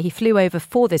the UK. He flew over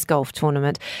for this golf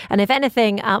tournament. And if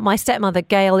anything, my stepmother,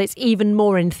 Gail, is even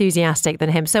more enthusiastic than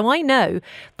him. So I know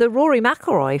that Rory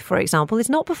McIlroy, for example, is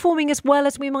not performing as well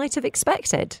as we might have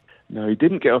expected. No, he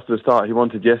didn't get off to the start he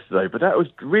wanted yesterday, but that was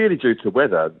really due to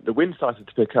weather. The wind started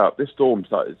to pick up. This storm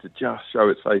started to just show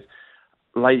its face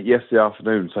late yesterday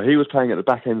afternoon. So he was playing at the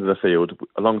back end of the field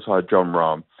alongside John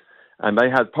Rahm. and they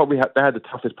had the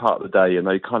toughest part of the day, and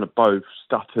they kind of both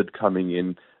stuttered coming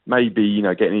in, maybe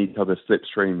getting each other's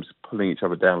slipstreams, pulling each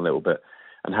other down a little bit,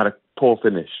 and had a poor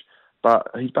finish.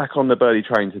 But he's back on the birdie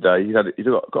train today. He's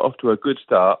got off to a good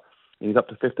start. He's up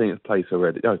to 15th place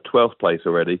already, 12th place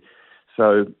already.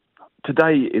 So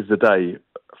today is the day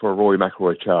for a Rory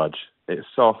McIlroy charge. It's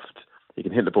soft. He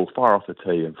can hit the ball far off the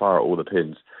tee and fire at all the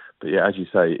pins. But yeah, as you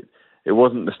say, it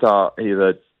wasn't the start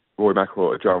either Rory McIlroy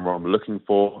or Jon Rahm were looking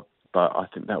for, but I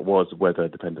think that was weather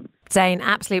dependent. Zane,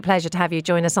 absolute pleasure to have you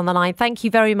join us on the line. Thank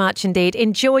you very much indeed.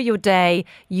 Enjoy your day.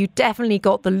 You definitely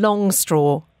got the long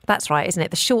straw. That's right, isn't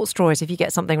it? The short straw is if you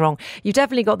get something wrong. You've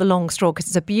definitely got the long straw because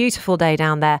it's a beautiful day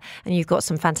down there and you've got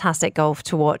some fantastic golf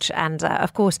to watch. And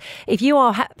of course, if you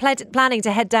are planning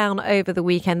to head down over the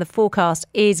weekend, the forecast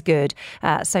is good.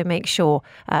 So make sure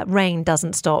rain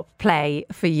doesn't stop play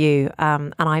for you.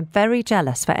 And I'm very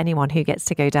jealous for anyone who gets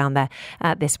to go down there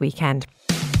this weekend.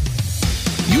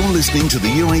 You're listening to the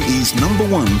UAE's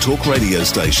 #1 talk radio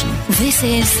station. This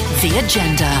is The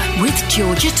Agenda with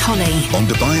Georgia Tolley On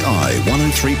Dubai Eye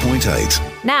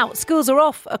 103.8. Now, schools are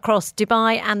off across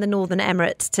Dubai and the Northern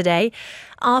Emirates today.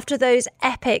 After those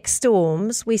epic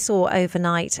storms we saw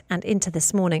overnight and into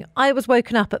this morning, I was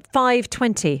woken up at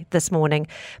 5:20 this morning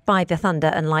by the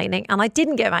thunder and lightning, and I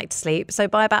didn't get back to sleep. So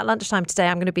by about lunchtime today,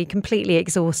 I'm going to be completely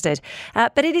exhausted.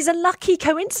 But it is a lucky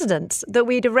coincidence that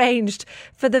we'd arranged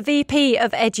for the VP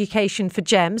of Education for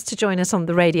GEMS to join us on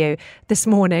the radio this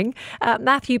morning.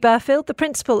 Matthew Burfield, the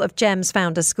principal of GEMS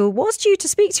Founders School, was due to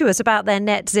speak to us about their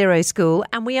net zero school,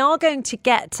 and we are going to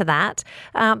get to that.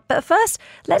 But first,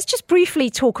 let's just briefly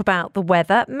talk about the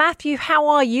weather. Matthew, how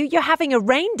are you? You're having a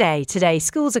rain day today.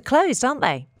 Schools are closed, aren't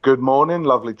they? Good morning.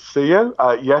 Lovely to see you.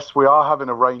 Yes, we are having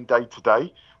a rain day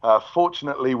today.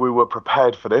 Fortunately, we were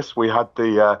prepared for this. We had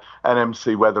the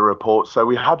NMC weather report, so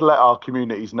we had let our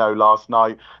communities know last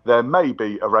night there may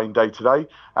be a rain day today,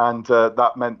 and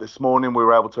that meant this morning we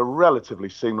were able to relatively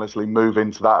seamlessly move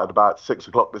into that at about 6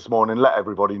 o'clock this morning, let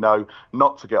everybody know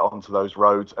not to get onto those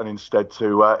roads and instead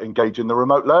to engage in the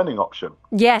remote learning option.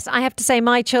 Yes, I have to say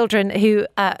my children who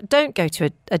don't go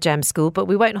to a GEM school, but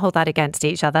we won't hold that against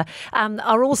each other,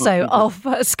 are also off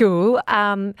school.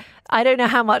 I don't know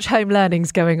how much home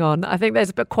learning's going on. I think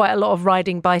there's quite a lot of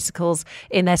riding bicycles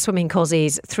in their swimming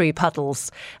cozzies through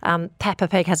puddles. Peppa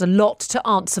Pig has a lot to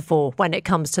answer for when it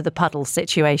comes to the puddle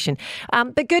situation.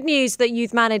 But good news that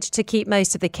you've managed to keep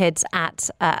most of the kids at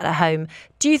home.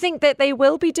 Do you think that they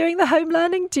will be doing the home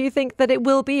learning? Do you think that it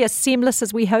will be as seamless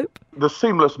as we hope? The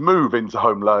seamless move into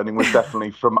home learning was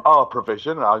definitely from our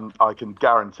provision. I can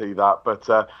guarantee that. But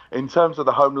in terms of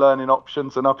the home learning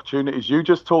options and opportunities you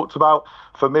just talked about,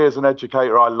 for me as an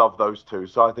educator, I love those too.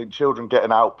 So I think children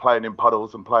getting out, playing in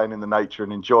puddles and playing in the nature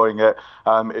and enjoying it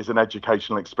is an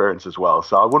educational experience as well.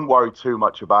 So I wouldn't worry too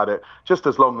much about it, just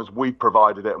as long as we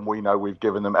provided it and we know we've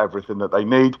given them everything that they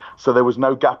need. So there was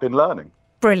no gap in learning.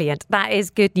 Brilliant. That is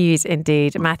good news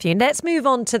indeed, Matthew. Let's move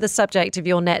on to the subject of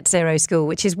your net zero school,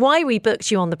 which is why we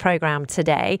booked you on the programme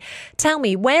today. Tell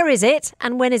me, where is it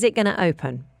and when is it going to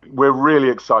open? We're really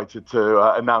excited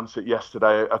to announce it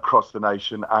yesterday across the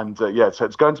nation. And so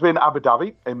it's going to be in Abu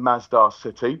Dhabi, in Masdar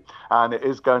City. And it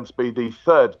is going to be the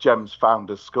third GEMS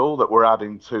Founders School that we're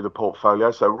adding to the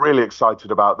portfolio. So really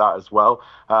excited about that as well.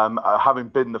 Having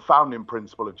been the founding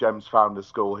principal of GEMS Founders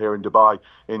School here in Dubai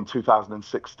in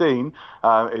 2016,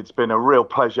 it's been a real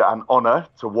pleasure and honour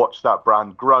to watch that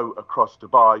brand grow across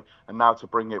Dubai. And now to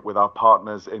bring it with our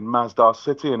partners in Masdar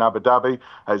City in Abu Dhabi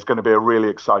is going to be a really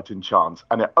exciting chance.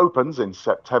 And it opens in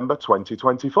September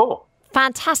 2024.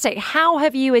 Fantastic. How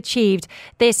have you achieved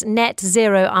this net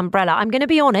zero umbrella? I'm going to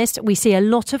be honest, we see a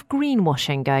lot of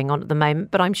greenwashing going on at the moment,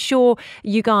 but I'm sure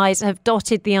you guys have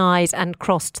dotted the I's and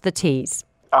crossed the T's.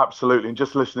 Absolutely. And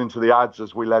just listening to the ads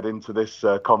as we led into this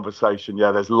conversation,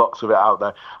 there's lots of it out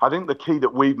there. I think the key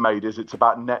that we've made is it's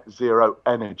about net zero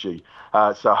energy.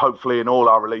 So hopefully in all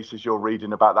our releases, you're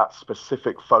reading about that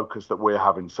specific focus that we're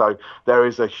having. So there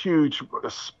is a huge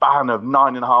span of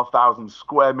 9,500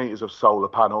 square metres of solar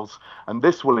panels. And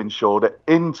this will ensure that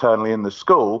internally in the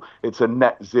school, it's a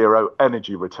net zero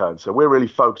energy return. So we're really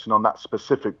focusing on that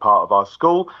specific part of our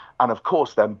school. And of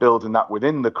course, then building that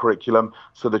within the curriculum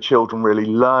so the children really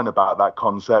learn about that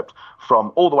concept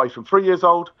from all the way from 3 years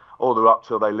old all the way up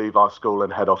till they leave our school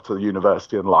and head off to the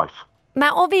university and life.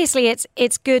 Now, obviously,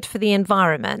 it's good for the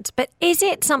environment, but is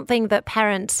it something that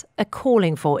parents are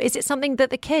calling for? Is it something that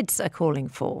the kids are calling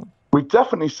for? We've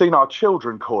definitely seen our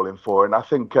children calling for it. And I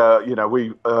think,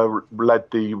 we led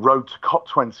the Road to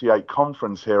COP28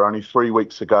 conference here only 3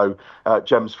 weeks ago at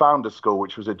GEMS Founders School,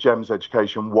 which was a GEMS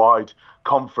Education-wide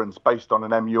conference based on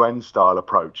an MUN style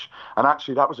approach. And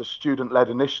actually that was a student-led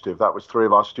initiative. That was 3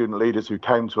 of our student leaders who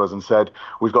came to us and said,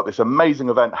 we've got this amazing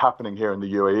event happening here in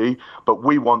the UAE, but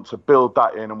we want to build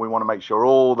that in and we want to make sure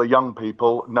all the young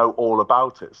people know all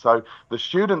about it. So the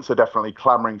students are definitely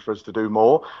clamoring for us to do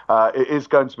more. It is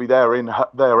going to be their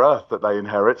earth that they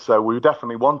inherit, so we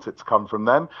definitely want it to come from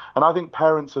them. And I think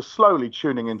parents are slowly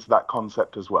tuning into that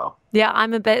concept as well. Yeah,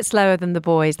 I'm a bit slower than the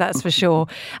boys, that's for sure.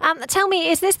 Tell me,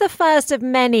 is this the first of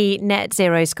many net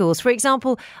zero schools? For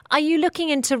example, are you looking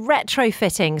into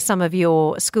retrofitting some of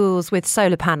your schools with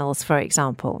solar panels, for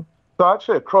example? So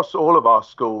actually, across all of our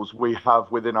schools, we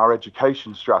have within our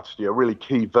education strategy a really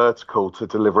key vertical to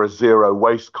deliver a zero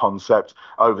waste concept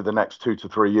over the next 2 to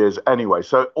 3 years anyway.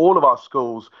 So all of our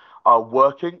schools are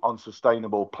working on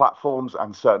sustainable platforms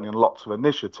and certainly on lots of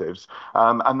initiatives.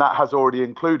 And that has already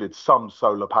included some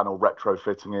solar panel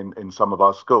retrofitting in some of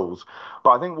our schools.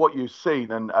 But I think what you've seen,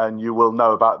 and you will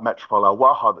know about Metropole Al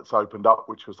Waha that's opened up,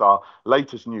 which was our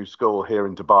latest new school here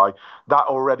in Dubai, that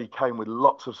already came with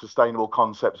lots of sustainable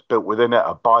concepts built within it,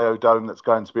 a biodome that's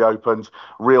going to be opened,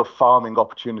 real farming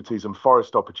opportunities and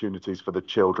forest opportunities for the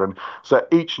children. So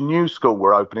each new school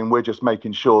we're opening, we're just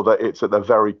making sure that it's at the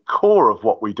very core of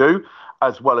what we do,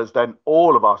 as well as then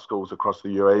all of our schools across the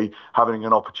UAE having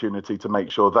an opportunity to make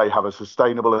sure they have a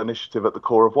sustainable initiative at the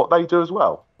core of what they do as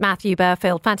well. Matthew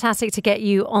Burfield, fantastic to get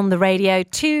you on the radio.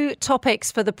 2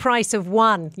 topics for the price of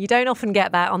 1. You don't often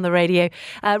get that on the radio.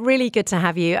 Really good to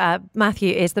have you.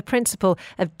 Matthew is the principal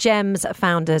of GEMS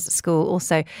Founders School,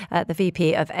 also the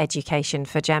VP of Education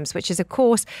for GEMS, which is, of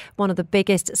course, one of the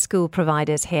biggest school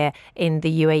providers here in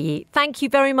the UAE. Thank you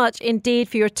very much indeed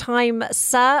for your time,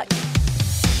 sir.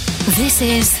 This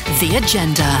is The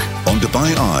Agenda. On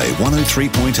Dubai Eye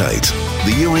 103.8,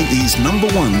 the UAE's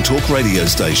 #1 talk radio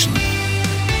station.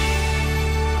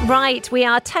 Right, we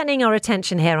are turning our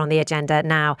attention here on The Agenda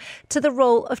now to the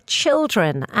role of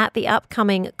children at the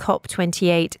upcoming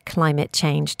COP28 climate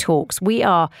change talks. We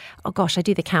are, I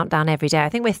do the countdown every day. I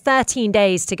think we're 13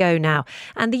 days to go now.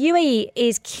 And the UAE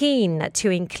is keen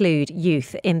to include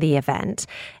youth in the event.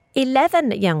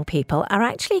 11 young people are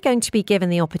actually going to be given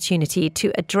the opportunity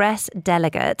to address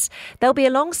delegates. They'll be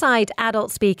alongside adult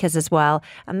speakers as well,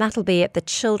 and that'll be at the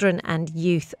Children and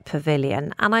Youth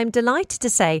Pavilion. And I'm delighted to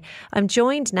say I'm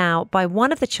joined now by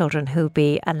one of the children who'll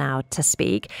be allowed to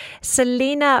speak.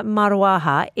 Selina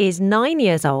Marwaha is 9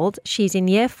 years old. She's in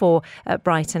year 4 at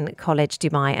Brighton College,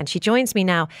 Dubai, and she joins me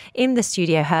now in the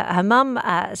studio. Her mum,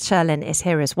 Sherlyn, is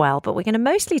here as well, but we're going to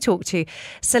mostly talk to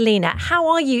Selina. How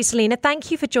are you, Selina?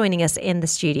 Thank you for joining us in the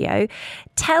studio.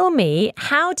 Tell me,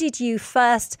 how did you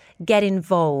first get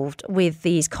involved with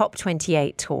these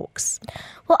COP28 talks?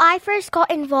 Well, I first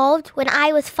got involved when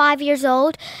I was 5 years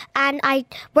old, and I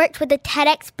worked with the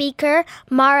TEDx speaker,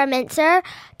 Mara Mincer,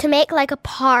 to make like a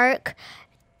park,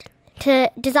 to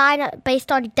design it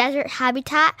based on desert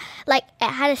habitat. Like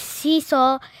it had a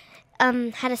seesaw,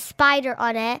 had a spider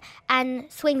on it, and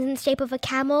swings in the shape of a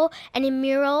camel, and a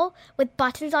mural with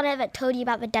buttons on it that told you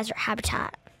about the desert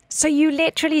habitat. So you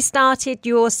literally started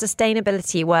your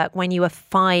sustainability work when you were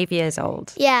 5 years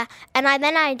old? Yeah, and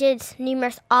then I did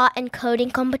numerous art and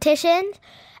coding competitions,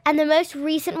 and the most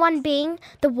recent one being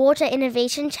the Water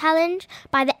Innovation Challenge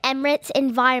by the Emirates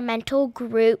Environmental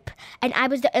Group, and I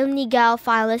was the only girl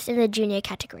finalist in the junior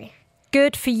category.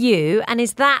 Good for you. And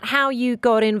is that how you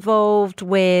got involved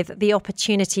with the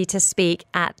opportunity to speak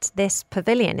at this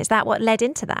pavilion? Is that what led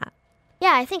into that?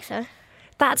 Yeah, I think so.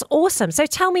 That's awesome. So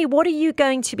tell me, what are you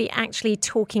going to be actually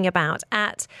talking about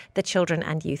at the Children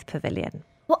and Youth Pavilion?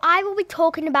 Well, I will be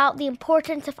talking about the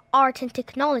importance of art and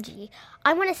technology.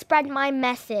 I want to spread my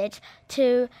message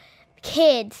to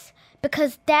kids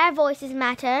because their voices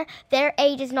matter. Their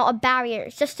age is not a barrier.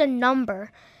 It's just a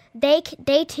number. They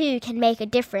too can make a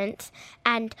difference.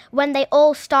 And when they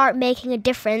all start making a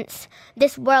difference,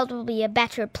 this world will be a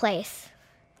better place.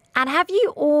 And have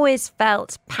you always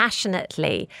felt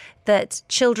passionately that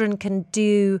children can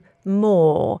do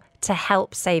more to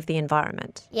help save the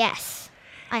environment? Yes,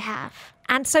 I have.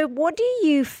 And so what do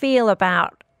you feel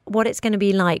about what it's going to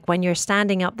be like when you're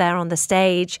standing up there on the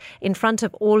stage in front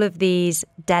of all of these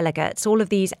delegates, all of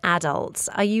these adults?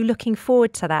 Are you looking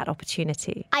forward to that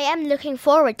opportunity? I am looking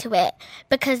forward to it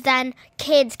because then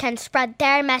kids can spread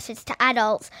their message to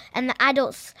adults and the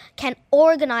adults can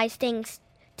organize things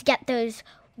to get those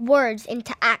words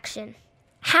into action.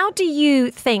 How do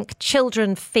you think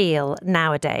children feel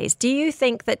nowadays? Do you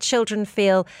think that children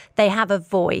feel they have a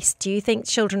voice? Do you think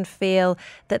children feel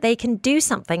that they can do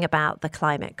something about the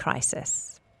climate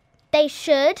crisis? They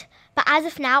should, but as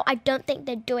of now, I don't think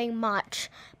they're doing much.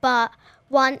 But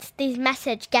once this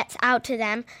message gets out to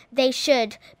them, they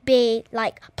should be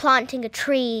like planting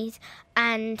trees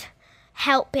and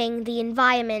helping the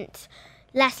environment,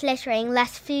 less littering,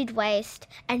 less food waste,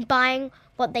 and buying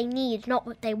what they need, not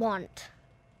what they want.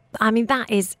 I mean,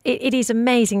 it is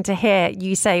amazing to hear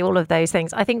you say all of those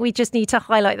things. I think we just need to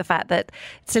highlight the fact that,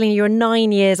 Selina, you're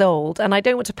 9 years old, and I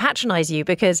don't want to patronise you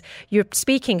because you're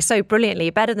speaking so brilliantly,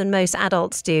 better than most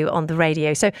adults do on the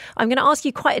radio. So I'm going to ask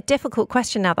you quite a difficult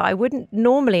question now that I wouldn't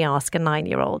normally ask a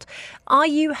 9-year-old. Are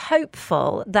you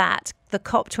hopeful that the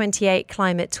COP28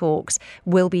 climate talks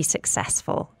will be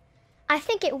successful? I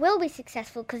think it will be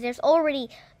successful because there's already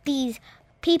these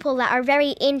people that are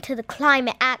very into the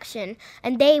climate action,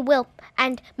 and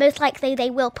most likely they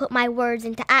will put my words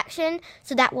into action,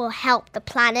 so that will help the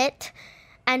planet.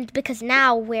 And because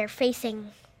now we're facing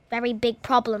very big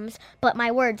problems, but my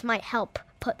words might help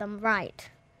put them right.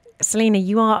 Selina,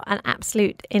 you are an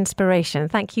absolute inspiration.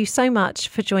 Thank you so much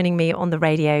for joining me on the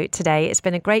radio today. It's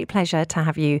been a great pleasure to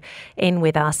have you in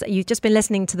with us. You've just been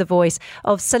listening to the voice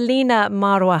of Selina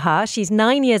Marwaha. She's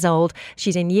 9 years old.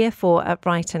 She's in Year 4 at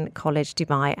Brighton College,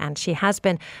 Dubai, and she has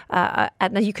been, now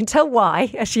you can tell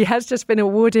why, she has just been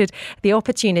awarded the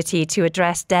opportunity to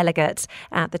address delegates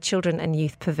at the Children and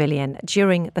Youth Pavilion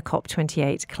during the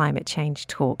COP28 climate change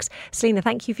talks. Selina,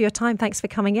 thank you for your time. Thanks for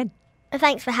coming in.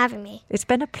 Thanks for having me. It's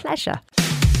been a pleasure.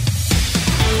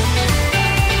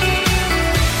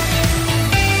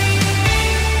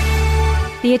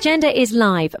 The Agenda is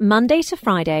live Monday to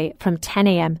Friday from 10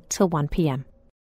 a.m. till 1 p.m.